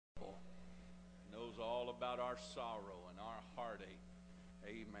about our sorrow and our heartache.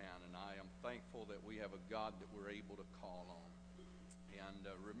 Amen. And I am thankful that we have a God that we're able to call on. And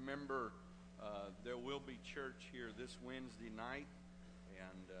remember, there will be church here this Wednesday night.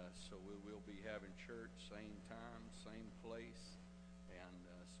 And so we will be having church same time, same place. And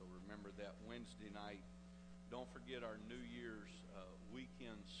so remember that Wednesday night. Don't forget our New Year's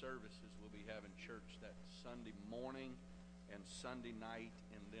weekend services. We'll be having church that Sunday morning and Sunday night,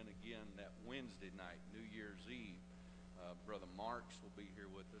 and then again that Wednesday night, New Year's Eve. Brother Marks will be here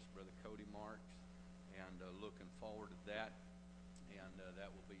with us, Brother Cody Marks, and looking forward to that. And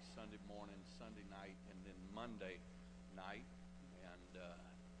that will be Sunday morning, Sunday night, and then Monday night. And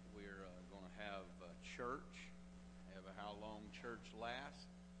we're going to have church, have a how long church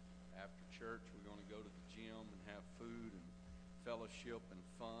lasts. After church, we're going to go to the gym and have food and fellowship and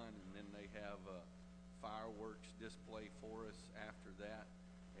fun, and then they have a fireworks display for us after that.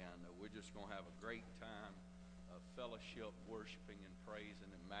 And we're just going to have a great time of fellowship, worshiping and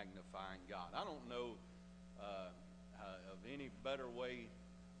praising and magnifying God. I don't know of any better way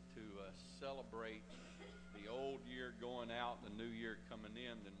to celebrate the old year going out and the new year coming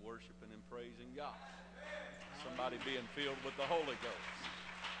in than worshiping and praising God. Somebody being filled with the Holy Ghost.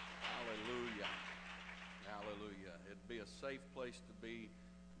 Hallelujah. Hallelujah. It'd be a safe place to be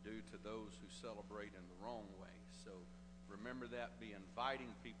due to those who celebrate in the wrong way. So remember that, be inviting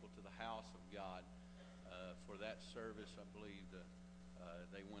people to the house of God for that service. I believe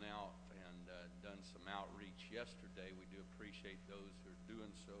they went out and done some outreach yesterday. We do appreciate those who are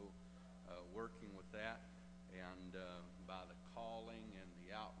doing so, working with that. And by the calling and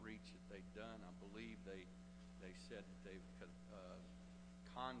the outreach that they've done, I believe they said that they've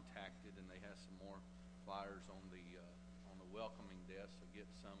contacted, and they have some more flyers on the welcoming desk, so get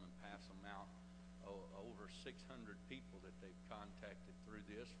some and pass them out. Over 600 people that they've contacted through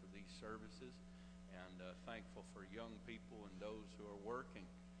this for these services, and thankful for young people and those who are working,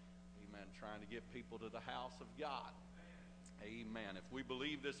 amen, trying to get people to the house of God. Amen. If we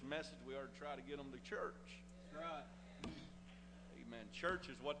believe this message, we ought to try to get them to church. That's right. Amen.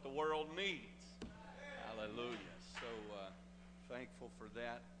 Church is what the world needs. Hallelujah. So thankful for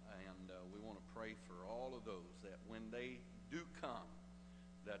that, and we want to pray for all of those that when they do come,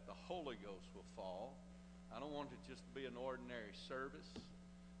 that the Holy Ghost will fall. I don't want it just to be an ordinary service,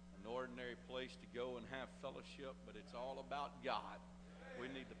 an ordinary place to go and have fellowship, but it's all about God. We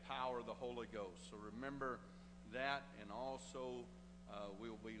need the power of the Holy Ghost. So remember that, and also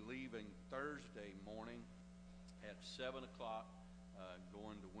we'll be leaving Thursday morning at 7 o'clock,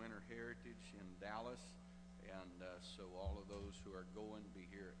 going to Winter Heritage in Dallas. And so all of those who are going be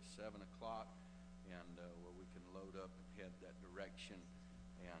here at 7 o'clock, and where we can load up and head that direction.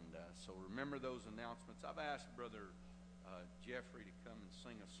 And so remember those announcements. I've asked Brother Jeffrey to come and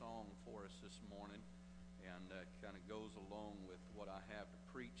sing a song for us this morning, and kind of goes along with what I have to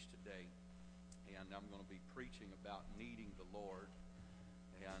preach today. And I'm going to be preaching about needing the Lord.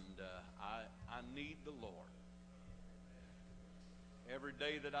 And I need the Lord. Every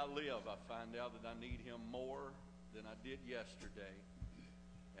day that I live, I find out that I need Him more than I did yesterday.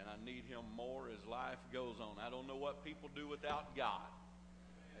 And I need Him more as life goes on. I don't know what people do without God.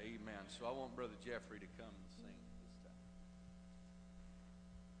 Amen. So I want Brother Jeffrey to come and sing this time.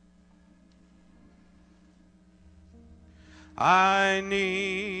 I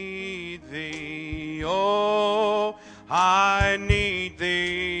need Thee, oh, I need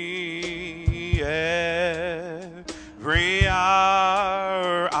Thee, every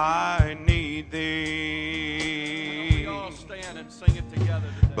hour I need Thee. We all stand and sing it together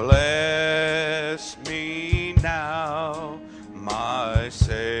today. Bless me now, my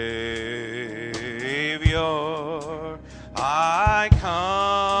Savior, I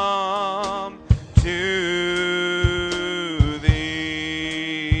come to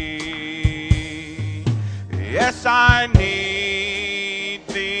Thee. Yes, I need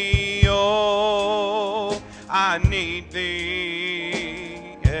Thee.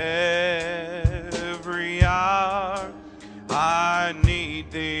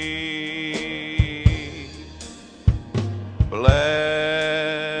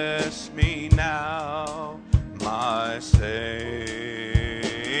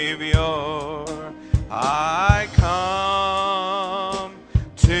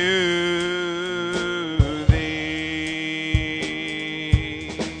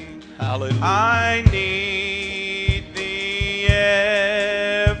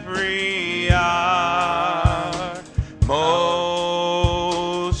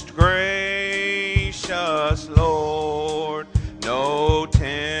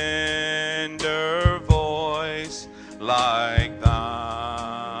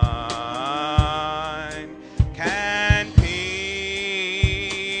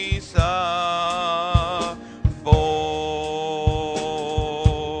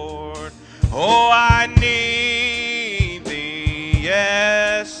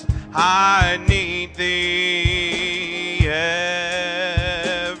 Yes, I need thee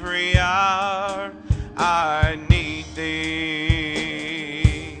every hour. I need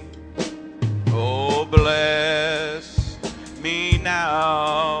thee. Oh, bless me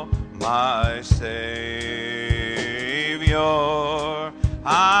now, my Savior.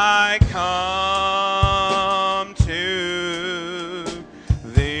 I come to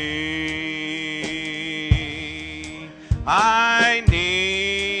thee. I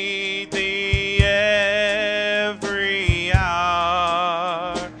need thee every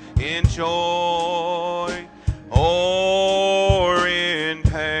hour, in joy or in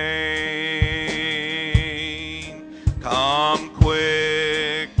pain. Come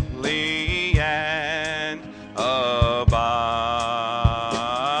quickly and abide,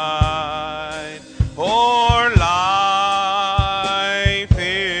 for life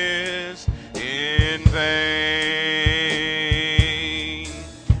is in vain.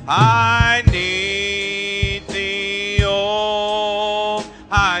 I need thee, oh,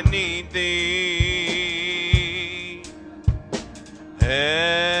 I need thee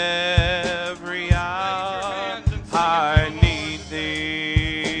every hour. I need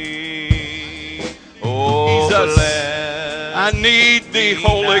thee. Oh, Jesus, bless I need thee, me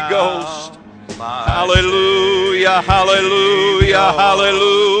Holy now, Ghost. my Hallelujah, hallelujah, Savior.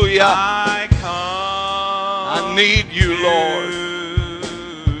 hallelujah. I come I need you, Lord.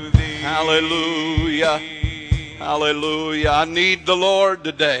 to thee. Hallelujah. Hallelujah. I need the Lord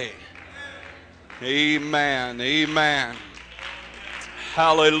today. Amen. Amen.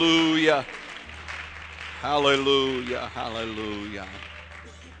 Hallelujah. Hallelujah. Hallelujah.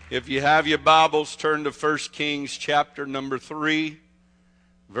 If you have your Bibles, turn to 1 Kings chapter number 3,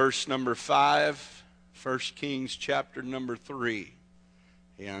 verse number 5. 1 Kings chapter number 3.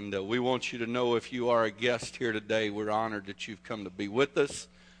 And we want you to know, if you are a guest here today, we're honored that you've come to be with us.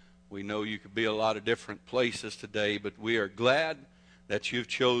 We know you could be a lot of different places today, but we are glad that you've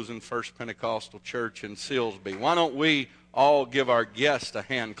chosen First Pentecostal Church in Silsbee. Why don't we all give our guests a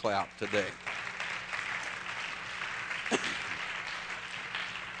hand clap today?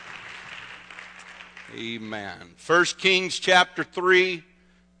 Amen. 1 Kings chapter 3,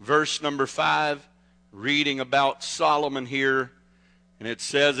 verse number 5, reading about Solomon here. And it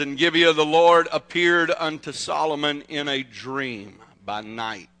says, "In Gibeah the Lord appeared unto Solomon in a dream by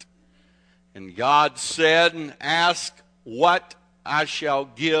night. And God said, Ask what I shall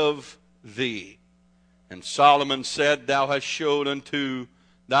give thee. And Solomon said, Thou hast showed unto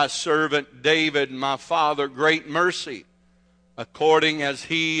thy servant David my father great mercy, according as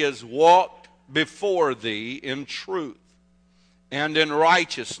he has walked before thee in truth, and in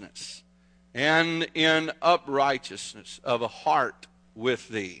righteousness, and in uprightness of a heart with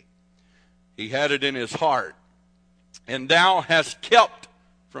thee." He had it in his heart. "And thou hast kept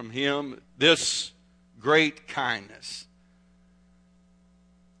from him this great kindness,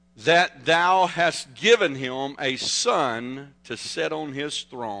 that thou hast given him a son to sit on his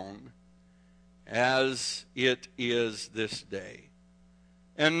throne, as it is this day.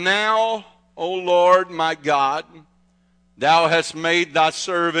 And now, O Lord my God, thou hast made thy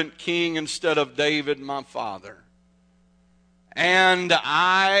servant king instead of David my father. And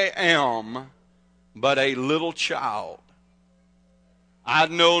I am but a little child. I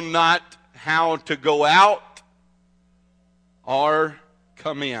know not how to go out or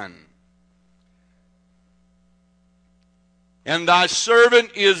come in. And thy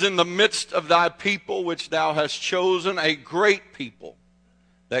servant is in the midst of thy people, which thou hast chosen, a great people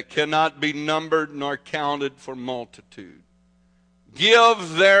that cannot be numbered nor counted for multitude.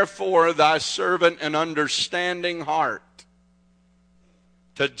 Give therefore thy servant an understanding heart,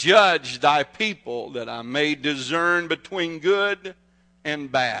 to judge thy people, that I may discern between good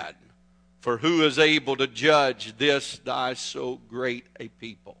and bad. For who is able to judge this thy so great a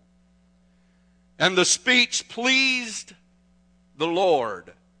people?" And the speech pleased the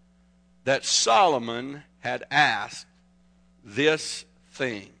Lord, that Solomon had asked this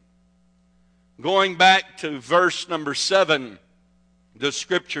thing. Going back to verse number 7, the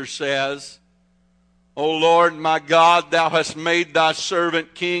scripture says, "O Lord my God, thou hast made thy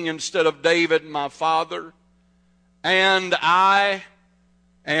servant king instead of David my father, and I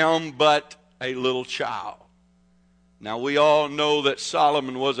am but a little child." Now we all know that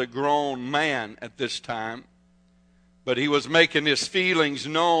Solomon was a grown man at this time, but he was making his feelings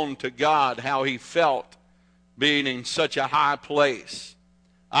known to God, how he felt being in such a high place.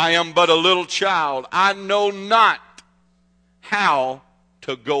 "I am but a little child. I know not how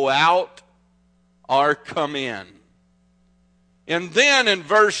to go out or come in." And then in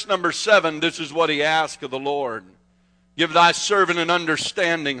verse number 7, this is what he asked of the Lord. Give thy servant an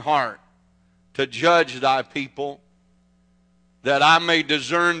understanding heart to judge thy people, that I may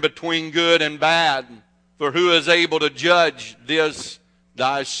discern between good and bad. For who is able to judge this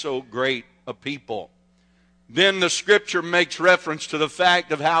thy so great a people? Then the scripture makes reference to the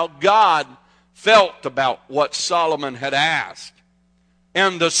fact of how God felt about what Solomon had asked.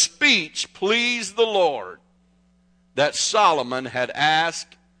 And the speech pleased the Lord that Solomon had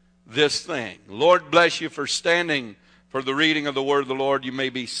asked this thing. Lord bless you for standing for the reading of the word of the Lord. You may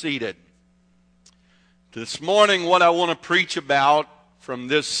be seated. This morning, what I want to preach about from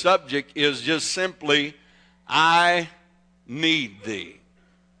this subject is just simply, I need thee.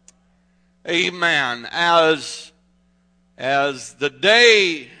 Amen. As the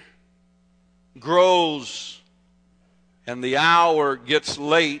day grows and the hour gets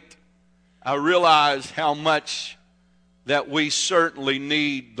late, I realize how much that we certainly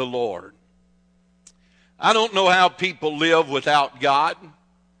need the Lord. I don't know how people live without God.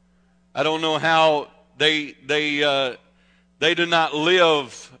 I don't know how they do not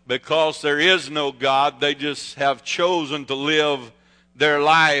live because there is no God. They just have chosen to live their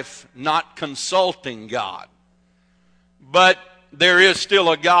life not consulting God. But there is still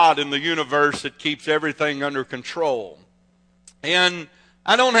a God in the universe that keeps everything under control. And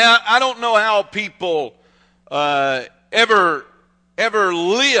I don't know how people ever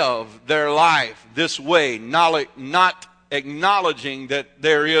live their life this way, not acknowledging that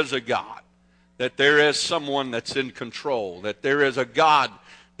there is a God, that there is someone that's in control, that there is a God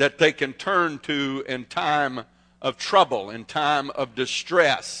that they can turn to in time of trouble, in time of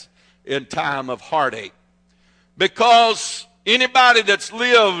distress, in time of heartache. Because anybody that's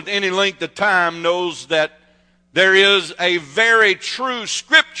lived any length of time knows that there is a very true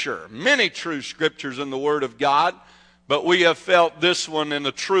scripture, many true scriptures in the Word of God, but we have felt this one and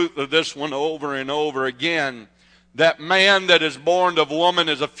the truth of this one over and over again. That man that is born of woman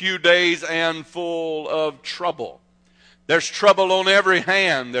is a few days and full of trouble. There's trouble on every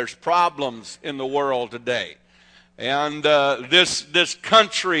hand. There's problems in the world today. And this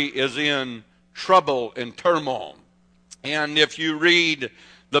country is in trouble and turmoil. And if you read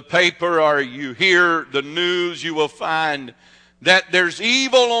the paper or you hear the news, you will find that there's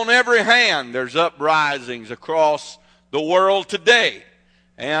evil on every hand. There's uprisings across the world today.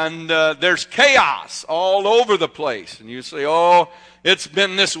 And there's chaos all over the place. And you say, oh, it's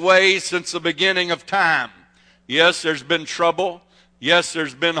been this way since the beginning of time. Yes, there's been trouble. Yes,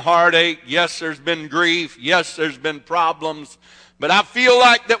 there's been heartache. Yes, there's been grief. Yes, there's been problems. But I feel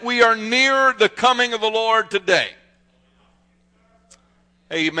like that we are near the coming of the Lord today.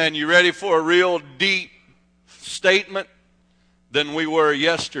 Amen. You ready for a real deep statement? Than we were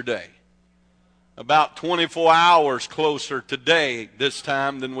yesterday. About 24 hours closer today this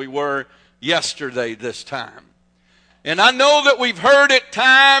time than we were yesterday this time. And I know that we've heard it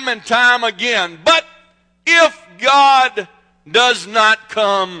time and time again. But if God does not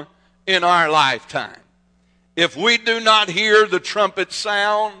come in our lifetime, if we do not hear the trumpet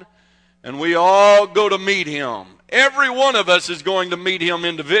sound and we all go to meet Him, every one of us is going to meet Him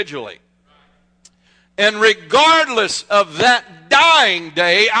individually. And regardless of that dying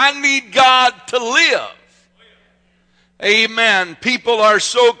day, I need God to live. Amen. People are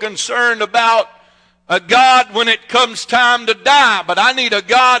so concerned about a God when it comes time to die, but I need a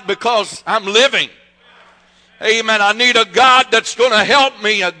God because I'm living. Amen. I need a God that's going to help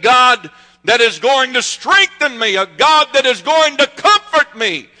me, a God that is going to strengthen me, a God that is going to comfort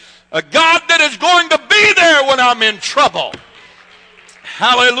me, a God that is going to be there when I'm in trouble.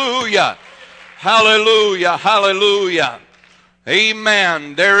 Hallelujah. Hallelujah, hallelujah.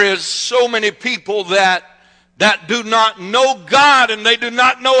 Amen. There is so many people that do not know God, and they do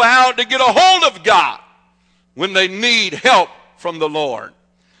not know how to get a hold of God when they need help from the Lord.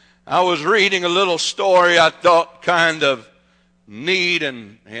 I was reading a little story I thought kind of neat,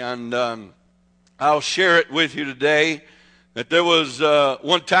 and I'll share it with you today. That there was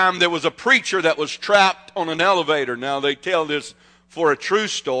one time there was a preacher that was trapped on an elevator. Now they tell this for a true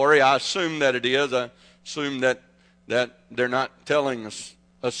story. I assume that it is. I assume that they're not telling us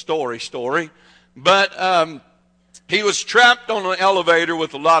a story. But he was trapped on an elevator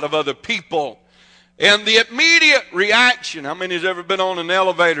with a lot of other people. And the immediate reaction, how many has ever been on an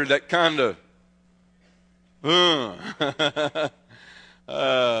elevator that kind of,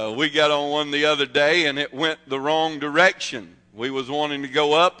 we got on one the other day and it went the wrong direction. We was wanting to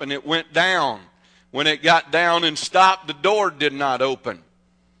go up and it went down. When it got down and stopped, the door did not open.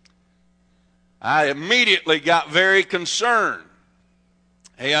 I immediately got very concerned.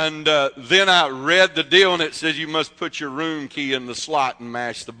 And then I read the deal, and it says you must put your room key in the slot and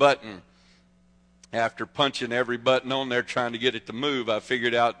mash the button. After punching every button on there trying to get it to move, I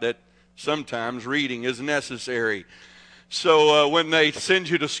figured out that sometimes reading is necessary. So when they send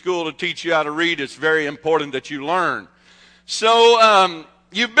you to school to teach you how to read, it's very important that you learn. So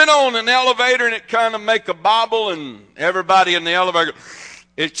you've been on an elevator and it kind of make a bobble, and everybody in the elevator,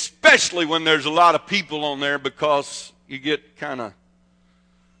 especially when there's a lot of people on there, because you get kind of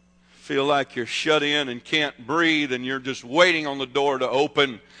feel like you're shut in and can't breathe, and you're just waiting on the door to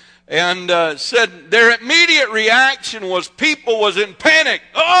open. And said their immediate reaction was people was in panic.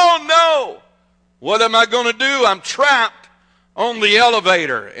 Oh no! What am I going to do? I'm trapped on the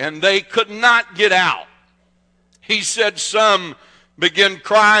elevator, and they could not get out. He said some began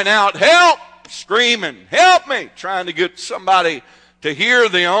crying out, help, screaming, help me, trying to get somebody to hear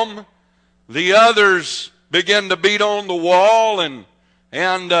them. The others began to beat on the wall, and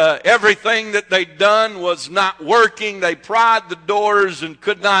everything that they'd done was not working. They pried the doors and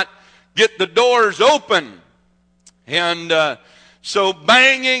could not get the doors open. And so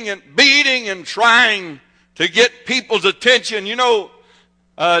banging and beating and trying to get people's attention. You know,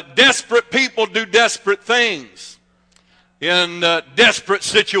 desperate people do desperate things in desperate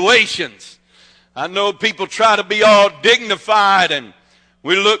situations. I know people try to be all dignified, and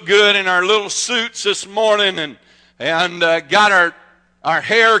we look good in our little suits this morning, and got our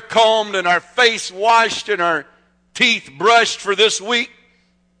hair combed and our face washed and our teeth brushed for this week.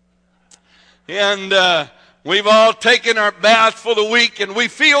 And we've all taken our bath for the week, and we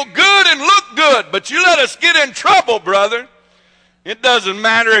feel good and look good. But you let us get in trouble, brother. It doesn't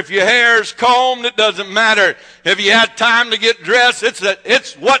matter if your hair's combed. It doesn't matter if you had time to get dressed.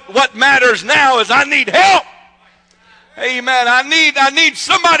 It's what matters now is I need help. Amen. I need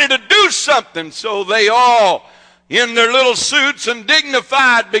somebody to do something. So they all, in their little suits and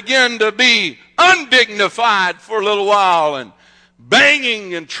dignified, begin to be undignified for a little while, and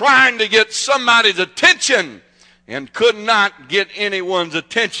banging and trying to get somebody's attention, and could not get anyone's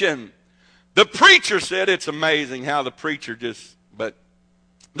attention. The preacher said, it's amazing how the preacher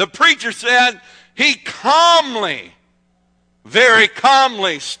said he calmly, very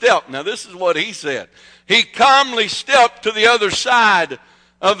calmly stepped. Now this is what he said. He calmly stepped to the other side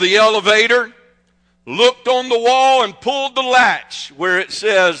of the elevator, looked on the wall, and pulled the latch where it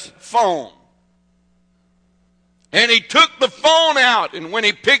says phone. And he took the phone out, and when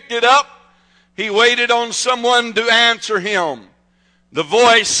he picked it up, he waited on someone to answer him. The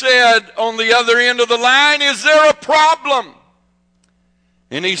voice said on the other end of the line, is there a problem?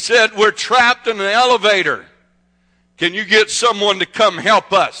 And he said, we're trapped in an elevator. Can you get someone to come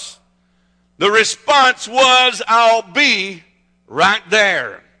help us? The response was, I'll be right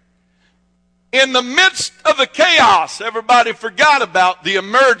there. In the midst of the chaos, everybody forgot about the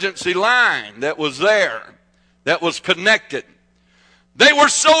emergency line that was there, that was connected. They were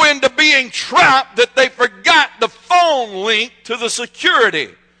so into being trapped that they forgot the phone link to the security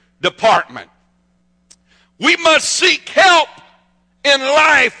department. We must seek help in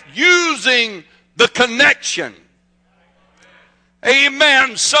life using the connection.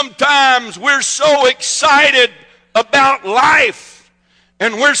 Amen. Sometimes we're so excited about life,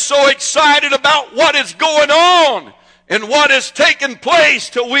 and we're so excited about what is going on and what is taking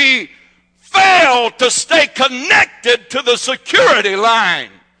place till we fail to stay connected to the security line.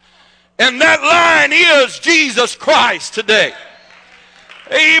 And that line is Jesus Christ today.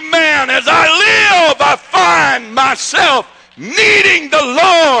 Amen. As I live, I find myself needing the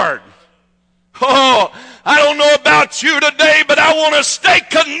Lord. Oh, I don't know about you today, but I want to stay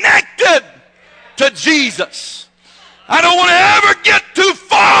connected to Jesus. I don't want to ever get too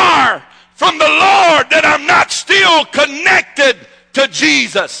far from the Lord that I'm not still connected to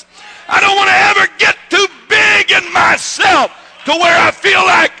Jesus. I don't want to ever get too big in myself to where I feel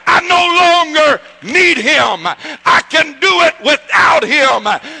like I no longer need Him. I can do it without Him.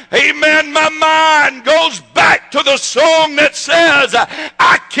 Amen. My mind goes back to the song that says,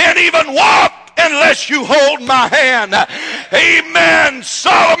 I can't even walk unless you hold my hand. Amen.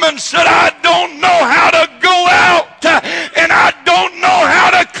 Solomon said, I don't know how to go out and I don't know how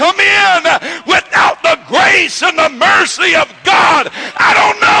to come in without the grace and the mercy of God. I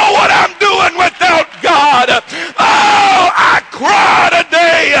don't know what I'm doing without God. Oh, I cry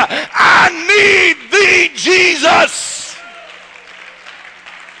today. I need thee, Jesus.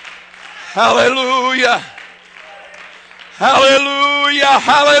 Hallelujah. Hallelujah.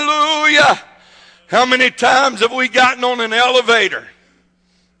 Hallelujah. How many times have we gotten on an elevator?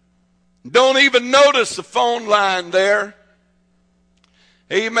 Don't even notice the phone line there.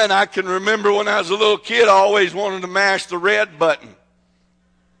 Amen. I can remember when I was a little kid, I always wanted to mash the red button.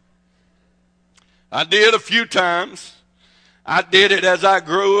 I did a few times. I did it as I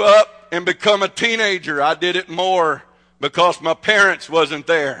grew up. and become a teenager, I did it more because my parents wasn't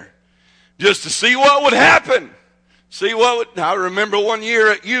there. Just to see what would happen. I remember one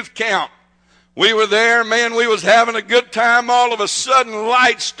year at youth camp. We were there, man, we was having a good time. All of a sudden,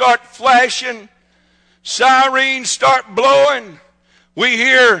 lights start flashing. Sirens start blowing. We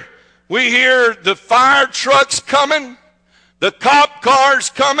hear the fire trucks coming. The cop cars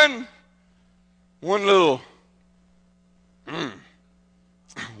coming. One little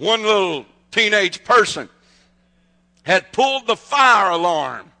teenage person had pulled the fire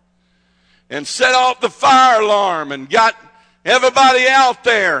alarm and set off the fire alarm and got everybody out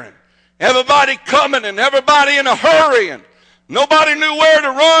there and everybody coming and everybody in a hurry and nobody knew where to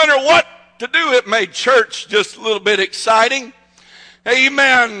run or what to do. It made church just a little bit exciting.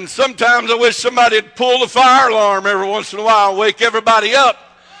 Amen. Sometimes I wish somebody would pull the fire alarm every once in a while and wake everybody up.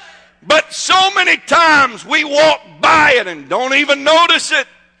 But so many times we walk by it and don't even notice it.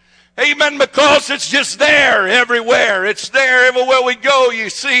 Amen, because it's just there everywhere. It's there everywhere we go. You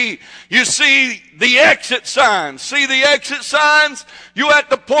see the exit signs. See the exit signs? You have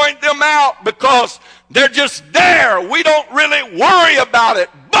to point them out because they're just there. We don't really worry about it.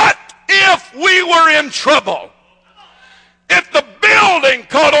 But if we were in trouble, if the building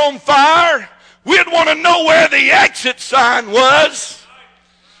caught on fire, we'd want to know where the exit sign was.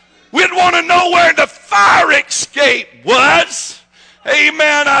 We'd want to know where the fire escape was.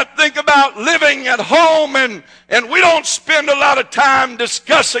 Amen. I think about living at home and we don't spend a lot of time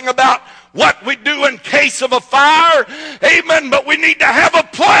discussing about what we do in case of a fire. Amen. But we need to have a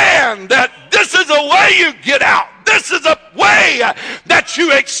plan that this is a way you get out. This is a way that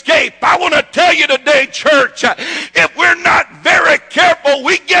you escape. I want to tell you today, church, if we're not very careful,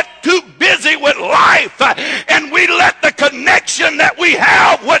 we get too busy with life and we let the connection that we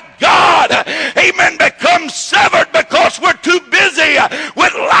have with God, amen, become severed because we're too busy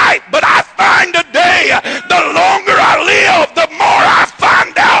with life. But I find today, the longer I live, the more I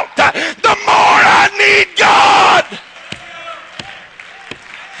find out, the more I need God.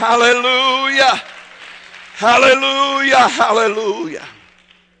 Hallelujah. Hallelujah, hallelujah.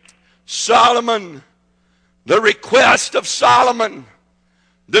 Solomon, the request of Solomon,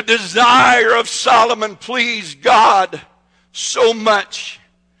 the desire of Solomon pleased God so much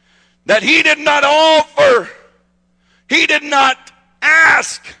that he did not offer, he did not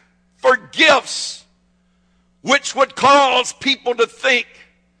ask for gifts which would cause people to think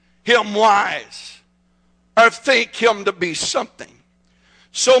him wise or think him to be something.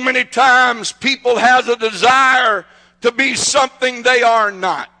 So many times people have a desire to be something they are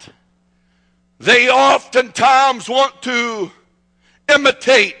not. They oftentimes want to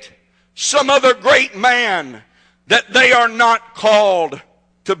imitate some other great man that they are not called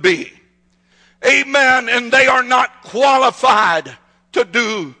to be. Amen. And they are not qualified to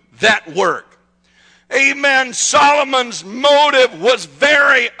do that work. Amen. Solomon's motive was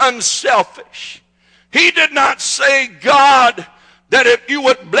very unselfish. He did not say, God, that if you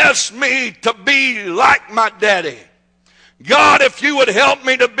would bless me to be like my daddy. God, if you would help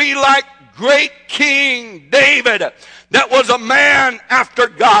me to be like great King David, that was a man after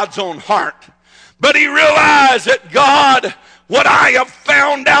God's own heart. But he realized that God, what I have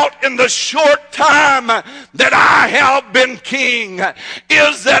found out in the short time that I have been king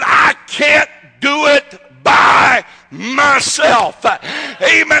is that I can't do it by myself.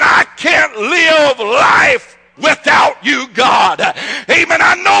 Amen. I can't live life without you, God. Amen.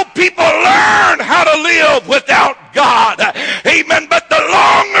 I know people learn how to live without God. Amen. But the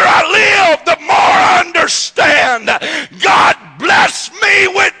longer I live, the more I understand. God, bless me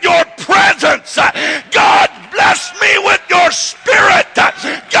with your presence. God, bless me with your spirit.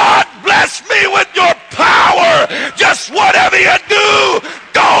 God, bless me with your power. Just whatever you do,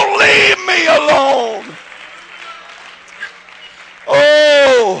 don't leave me alone.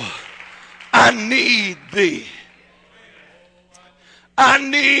 Oh, I need thee. I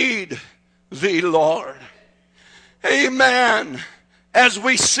need thee, Lord. Amen. As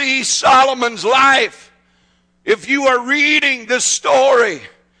we see Solomon's life, if you are reading this story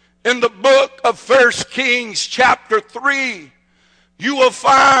in the book of 1 Kings chapter 3, you will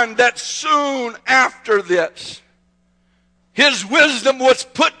find that soon after this, his wisdom was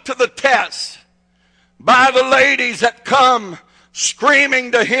put to the test by the ladies that come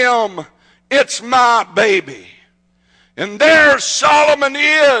screaming to him, "It's my baby." And there Solomon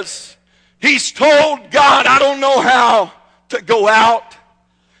is. He's told God, I don't know how to go out.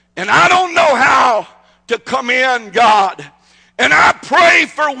 And I don't know how to come in, God. And I pray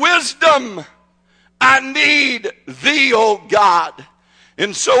for wisdom. I need thee, O God.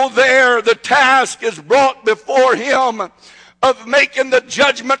 And so there the task is brought before him of making the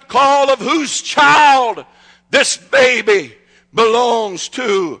judgment call of whose child this baby belongs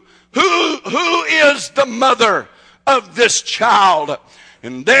to. Who is the mother of this child?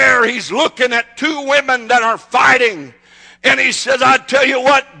 And there he's looking at two women that are fighting. And he says, I tell you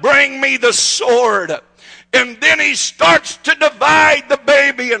what, bring me the sword. And then he starts to divide the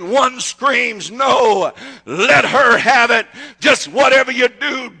baby, and one screams, no, let her have it. Just whatever you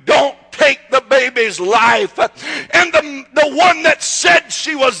do, don't take the baby's life. And the one that said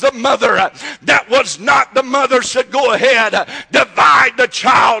she was the mother, that was not the mother, said, go ahead, divide the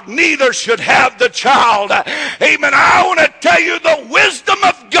child. Neither should have the child. Amen. I want to tell you the wisdom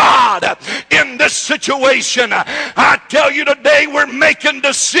of God in this situation. I tell you today, we're making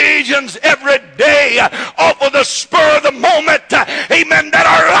decisions every day off of the spur of the moment. Amen. That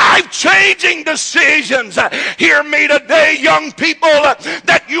are life-changing decisions. Hear me today, young people,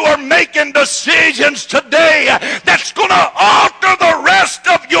 that you are making decisions today that's going to alter the rest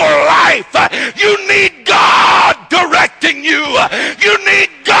of your life. You need God directing you. You need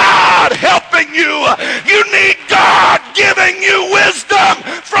God helping you. You need God giving you wisdom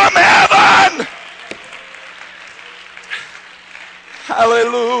from heaven.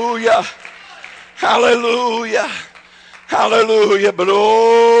 Hallelujah. Hallelujah. Hallelujah. But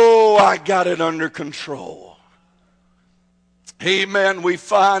oh, I got it under control. Amen. We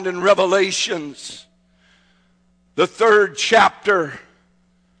find in Revelations, the 3rd chapter,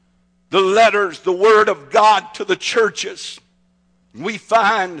 the letters, the word of God to the churches. We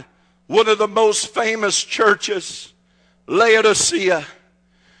find one of the most famous churches, Laodicea,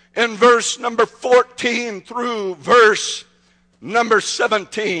 in verse number 14 through verse number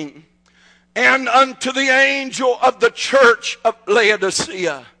 17. And unto the angel of the church of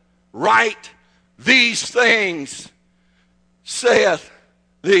Laodicea, write these things, saith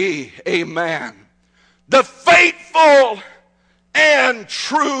the Amen, the faithful and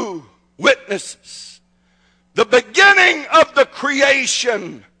true witnesses, the beginning of the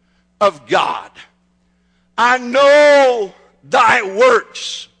creation of God. I know thy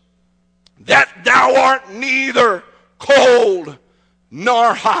works, that thou art neither cold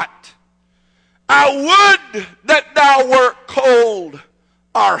nor hot. I would that thou wert cold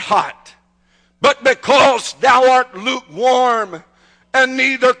or hot. But because thou art lukewarm and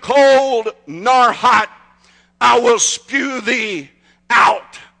neither cold nor hot, I will spew thee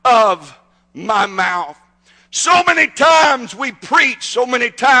out of my mouth. So many times we preach, so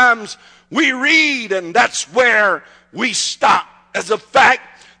many times we read, and that's where we stop. As a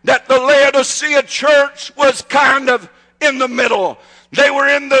fact that the Laodicea church was kind of in the middle. They were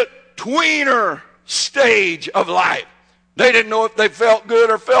in the tweener stage of life. They didn't know if they felt good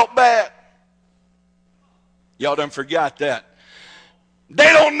or felt bad. Y'all done forgot that.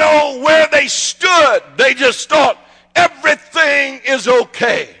 They don't know where they stood. They just thought everything is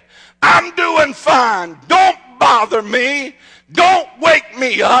okay. I'm doing fine. Don't bother me. Don't wake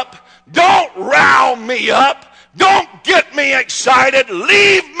me up. Don't rile me up. Don't get me excited.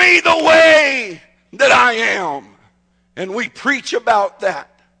 Leave me the way that I am. And we preach about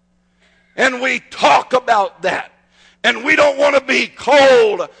that. And we talk about that. And we don't want to be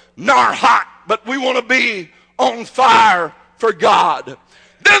cold nor hot, but we want to be on fire for God.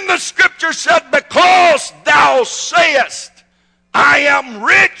 Then the scripture said, because thou sayest, I am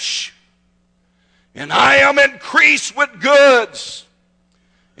rich, and I am increased with goods,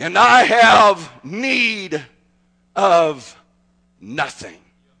 and I have need of nothing.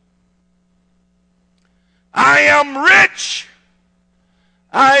 I am rich,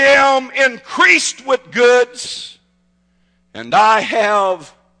 I am increased with goods, and I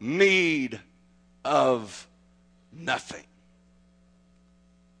have need of nothing.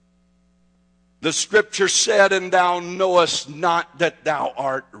 The scripture said, and thou knowest not that thou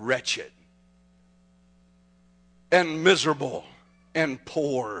art wretched and miserable and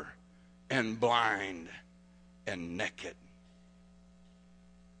poor and blind and naked.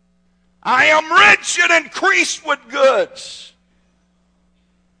 I am rich and increased with goods.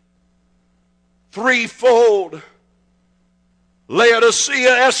 Threefold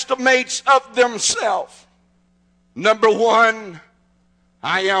Laodicea estimates of themselves. Number one,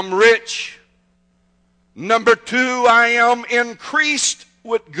 I am rich. Number two, I am increased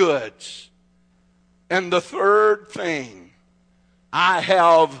with goods. And the third thing, I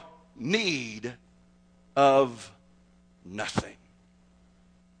have need of nothing.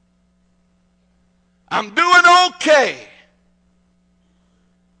 I'm doing okay.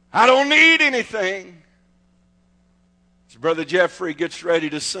 I don't need anything. As Brother Jeffrey gets ready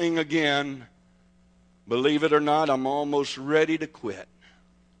to sing again, believe it or not, I'm almost ready to quit.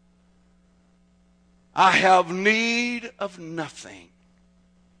 I have need of nothing.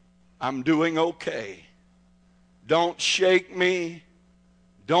 I'm doing okay. Don't shake me.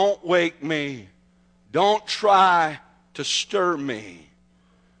 Don't wake me. Don't try to stir me.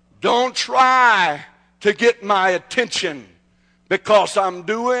 Don't try to get my attention because I'm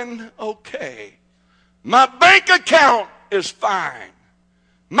doing okay. My bank account is fine.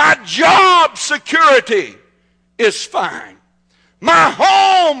 My job security is fine. My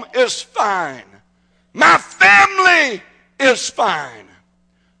home is fine. My family is fine.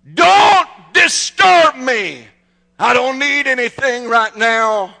 Don't disturb me. I don't need anything right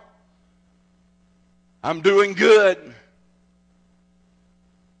now. I'm doing good.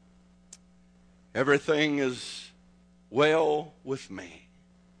 Everything is well with me.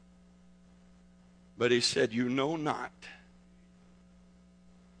 But he said, you know not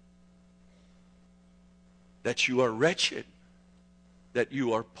that you are wretched, that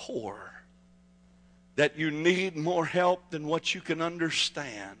you are poor, that you need more help than what you can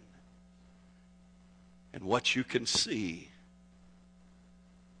understand and what you can see.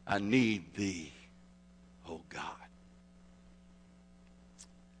 I need thee, oh God.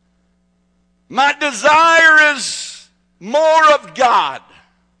 My desire is more of God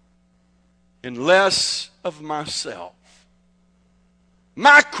and less of myself.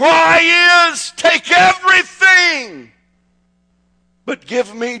 My cry is, take everything, but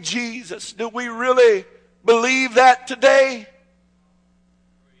give me Jesus. Do we really believe that today?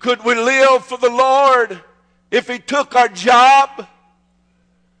 Could we live for the Lord if He took our job?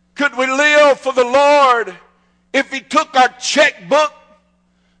 Could we live for the Lord if He took our checkbook?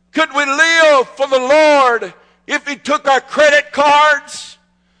 Could we live for the Lord if He took our credit cards?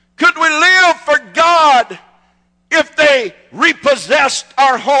 Could we live for God if they repossessed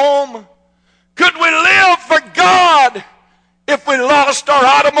our home? Could we live for God if we lost our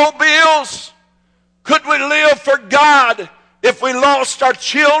automobiles? Could we live for God if we lost our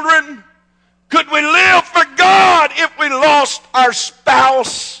children? Could we live for God if we lost our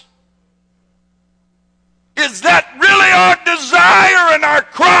spouse? Is that really our desire and our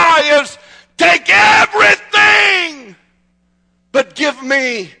cry is, take everything, but give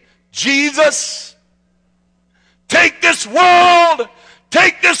me Jesus? Take this world,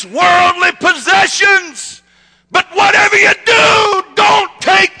 take this worldly possessions, but whatever you do, don't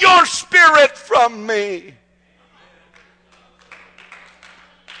take your spirit from me.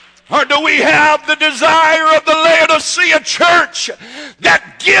 Or do we have the desire of the Laodicea church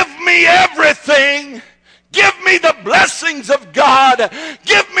that give me everything? Give me the blessings of God.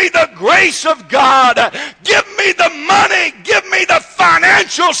 Give me the grace of God. Give me the money. Give me the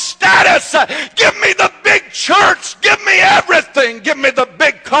financial status. Give me the big church. Give me everything. Give me the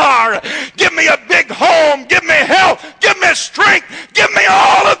big car. Give me a big home. Give me health. Give me strength. Give me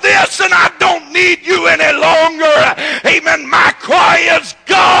all of this, and I don't need you any longer. Amen. My cry is,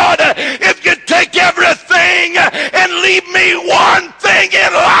 God, if you take everything and leave me one thing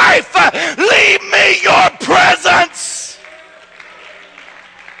in life, leave me your presence.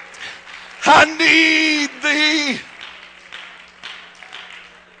 I need thee.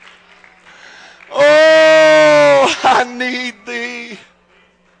 Oh, I need thee.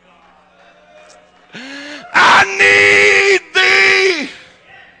 I need thee.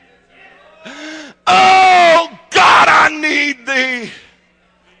 Oh, God, I need thee.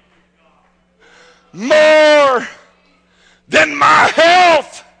 More than my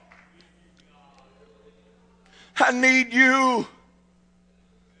health. I need you.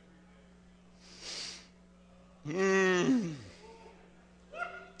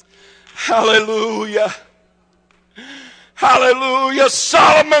 Hallelujah. Hallelujah.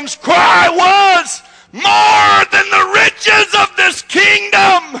 Solomon's cry was, more than the riches of this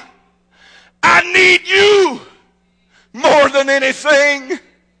kingdom, I need you more than anything.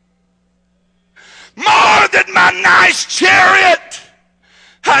 More than my nice chariot,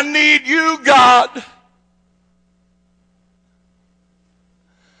 I need you, God.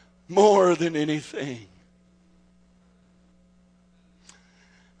 More than anything.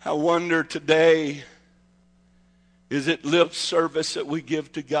 I wonder today, is it lip service that we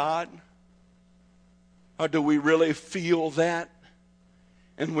give to God? Or do we really feel that?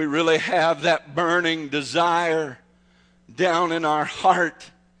 And we really have that burning desire down in our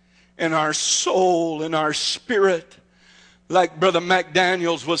heart, in our soul, in our spirit? Like Brother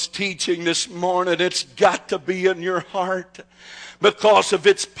McDaniels was teaching this morning, it's got to be in your heart. Because if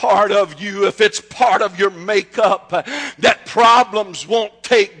it's part of you, if it's part of your makeup, that problems won't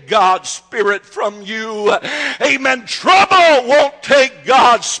take God's Spirit from you. Amen. Trouble won't take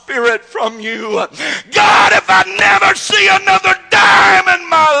God's Spirit from you. God, if I never see another dime in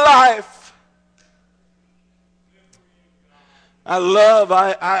my life, I love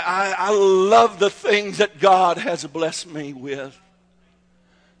the things that God has blessed me with.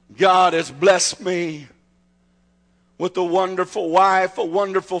 God has blessed me with a wonderful wife, a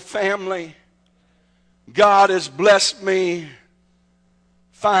wonderful family. God has blessed me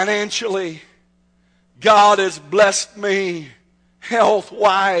financially. God has blessed me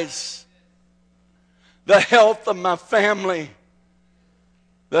health-wise. The health of my family.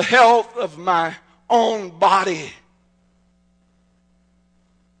 The health of my own body.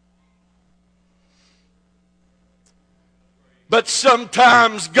 But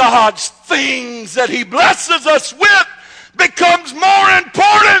sometimes God's things that He blesses us with becomes more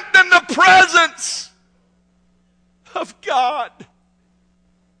important than the presence of God.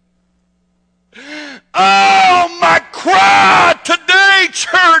 Oh, my cry today,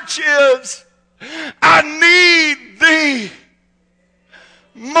 church, is I need Thee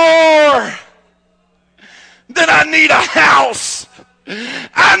more than I need a house.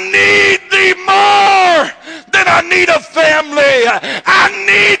 I need Thee more than I need a family. I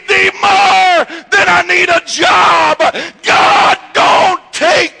need Thee more than I need a job. God, don't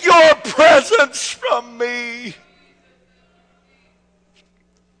take Your presence from me.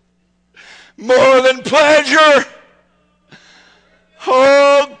 More than pleasure.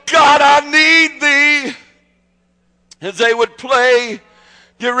 Oh God, I need Thee. As they would play,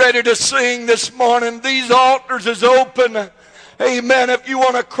 get ready to sing this morning. These altars is open. Amen. If you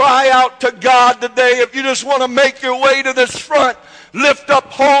want to cry out to God today, if you just want to make your way to this front, lift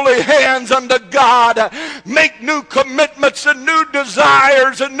up holy hands unto God. Make new commitments and new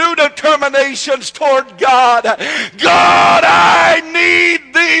desires and new determinations toward God. God, I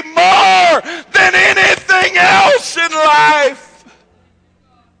need Thee more than anything else in life.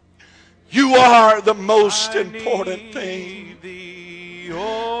 You are the most important thing.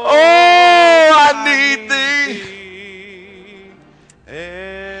 Oh, I need Thee.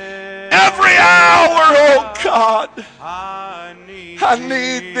 Every hour, oh God, I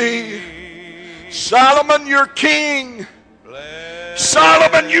need Thee. Solomon, you're king.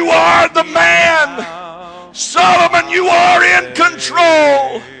 Solomon, you are the man. Solomon, you are in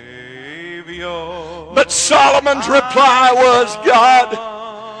control. But Solomon's reply was, God,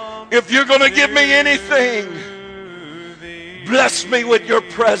 if you're going to give me anything, bless me with Your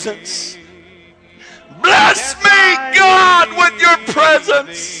presence. Bless me, God, with Your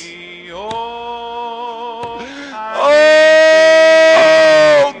presence.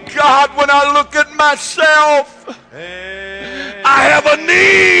 Oh, God, when I look at myself, I have a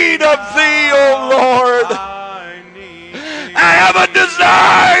need of Thee, oh Lord. I have a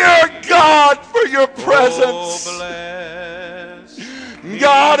desire, God, for Your presence.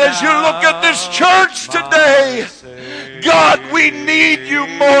 God, as you look at this church today, God, we need You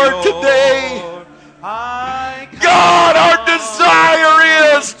more today. God, our desire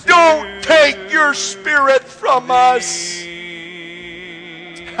is, don't take Your Spirit from us.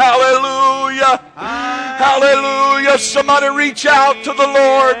 Hallelujah. Hallelujah. Somebody reach out to the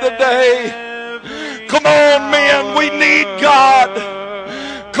Lord today. Come on, men, we need God.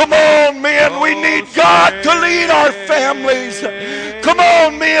 Come on, men, we need God to lead our families. Come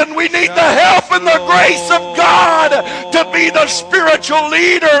on, men, we need the help and the grace of God to be the spiritual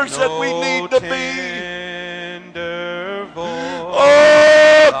leaders that we need to be.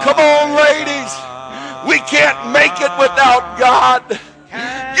 Oh, come on, ladies. We can't make it without God.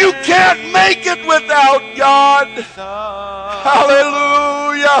 You can't make it without God.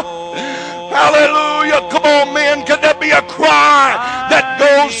 Hallelujah. Hallelujah. Come on, men. Can there be a cry that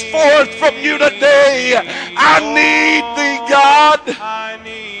goes forth from you today? I need Thee, God.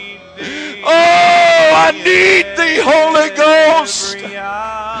 Oh, I need Thee, Holy Ghost.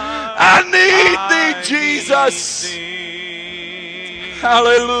 I need Thee, Jesus.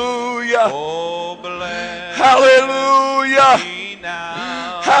 Hallelujah. Hallelujah.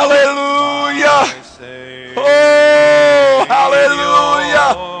 Hallelujah. Oh,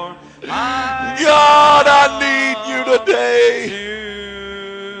 hallelujah. God, I need You today.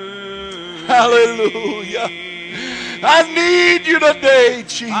 Hallelujah. I need You today,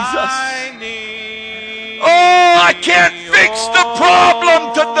 Jesus. Oh, I can't fix the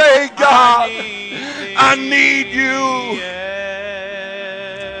problem today, God. I need You.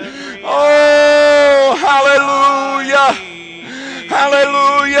 Oh, hallelujah.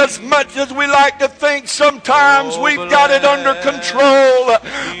 Hallelujah. As much as we like to think sometimes we've got it under control,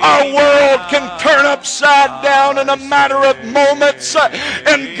 our world can turn upside down in a matter of moments.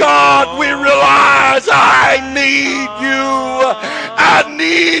 And God, we realize I need You. I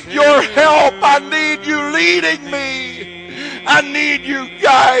need Your help. I need You leading me. I need You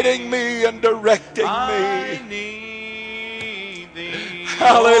guiding me and directing me.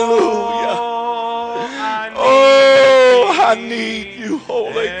 Hallelujah. Oh, I need you,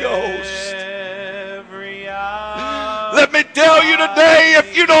 Holy Ghost. Every hour. Let me tell you today,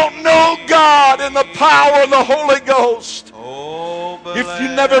 if you don't know God and the power of the Holy Ghost, if you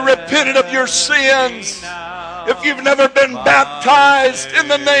never repented of your sins, if you've never been baptized in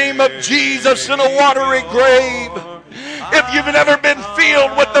the name of Jesus in a watery grave, if you've never been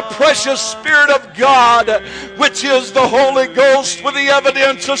filled with the precious Spirit of God, which is the Holy Ghost, with the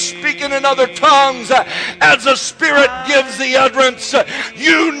evidence of speaking in other tongues, as the Spirit gives the utterance,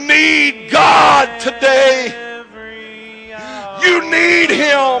 you need God today. You need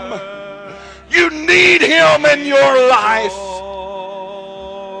Him. You need Him in your life.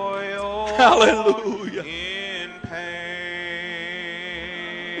 Hallelujah.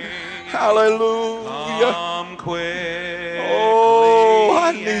 Hallelujah. Come quickly. Oh,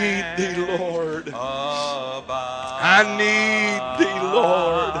 I need thee, Lord. I need thee,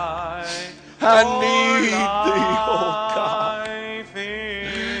 Lord. I need thee, oh God.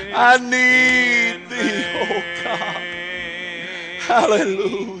 I need thee, oh God.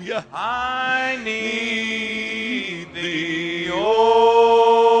 Hallelujah. I need thee,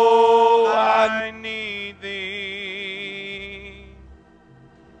 oh, I need thee.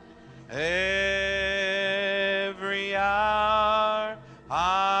 Every hour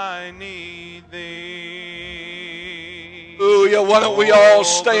I need thee. Hallelujah. Why don't we all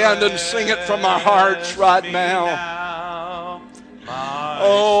stand and sing it from our hearts right now?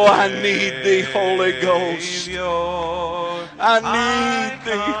 Oh, I need thee, Holy Ghost. I need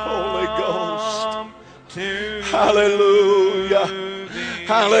thee, Holy Ghost. Hallelujah.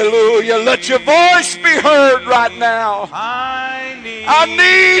 Hallelujah. Let your voice be heard right now. I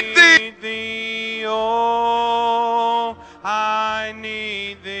need thee. Oh, I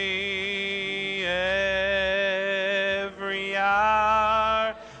need thee every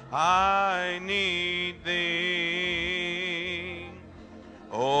hour. I need thee.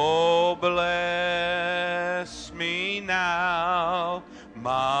 Oh, bless me now,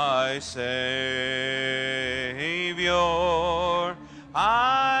 my Savior.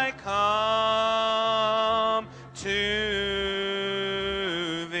 I come to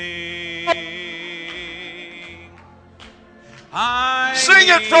thee. Sing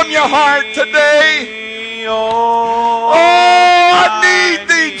it from your heart today. Oh, I need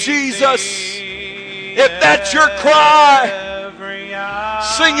thee, Jesus. If that's your cry,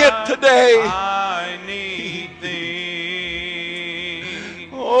 sing it today. I need thee.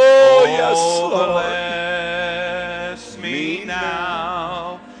 Oh, yes, Lord. Bless me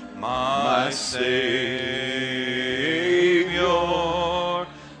now, my Savior.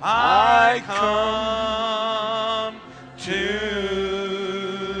 I come to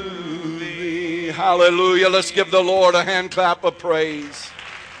thee. Hallelujah. Let's give the Lord a hand clap of praise.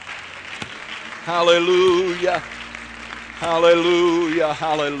 Hallelujah. Hallelujah.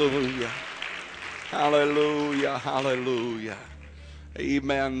 Hallelujah. Hallelujah. Hallelujah.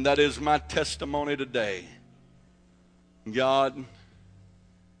 Amen. That is my testimony today. God,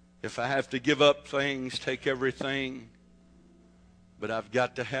 if I have to give up things, take everything, but I've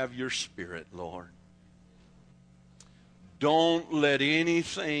got to have your Spirit, Lord. Don't let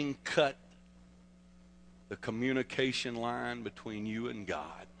anything cut the communication line between you and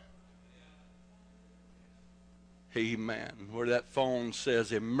God. Amen. Where that phone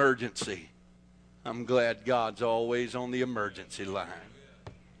says emergency, I'm glad God's always on the emergency line.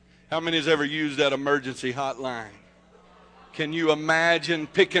 How many has ever used that emergency hotline? Can you imagine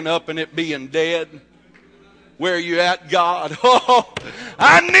picking up and it being dead? Where are you at, God? Oh,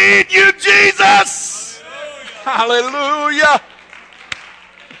 I need you, Jesus. Hallelujah.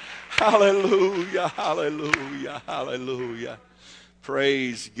 Hallelujah. Hallelujah. Hallelujah.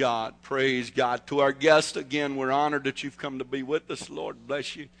 Praise God. Praise God. To our guests, again, we're honored that you've come to be with us. Lord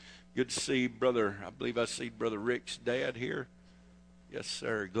bless you. Good to see Brother, I believe I see Brother Rick's dad here. Yes,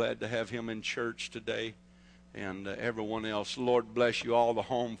 sir. Glad to have him in church today. And everyone else. Lord bless you, all the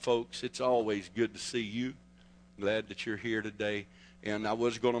home folks. It's always good to see you. Glad that you're here today. And I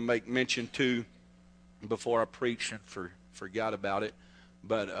was going to make mention, too, before I preach and forgot about it,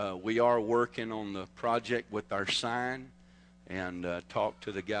 but we are working on the project with our sign. And talked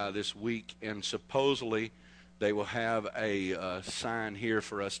to the guy this week, and supposedly they will have a sign here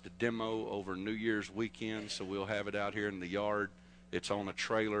for us to demo over New Year's weekend, so we'll have it out here in the yard. It's on a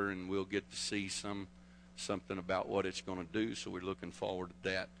trailer, and we'll get to see something about what it's going to do, so we're looking forward to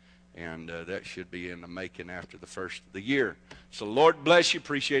that, and that should be in the making after the first of the year. So Lord bless you.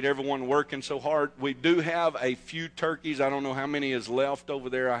 Appreciate everyone working so hard. We do have a few turkeys. I don't know how many is left over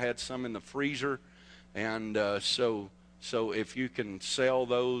there. I had some in the freezer, and so So if you can sell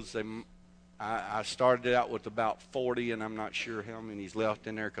those, I started out with about 40, and I'm not sure how many's left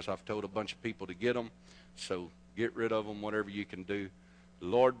in there because I've told a bunch of people to get them. So get rid of them, whatever you can do. The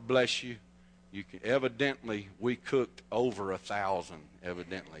Lord bless you. Evidently, we cooked over 1,000,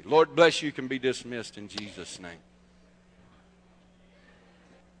 evidently. Lord bless you. You can be dismissed in Jesus' name.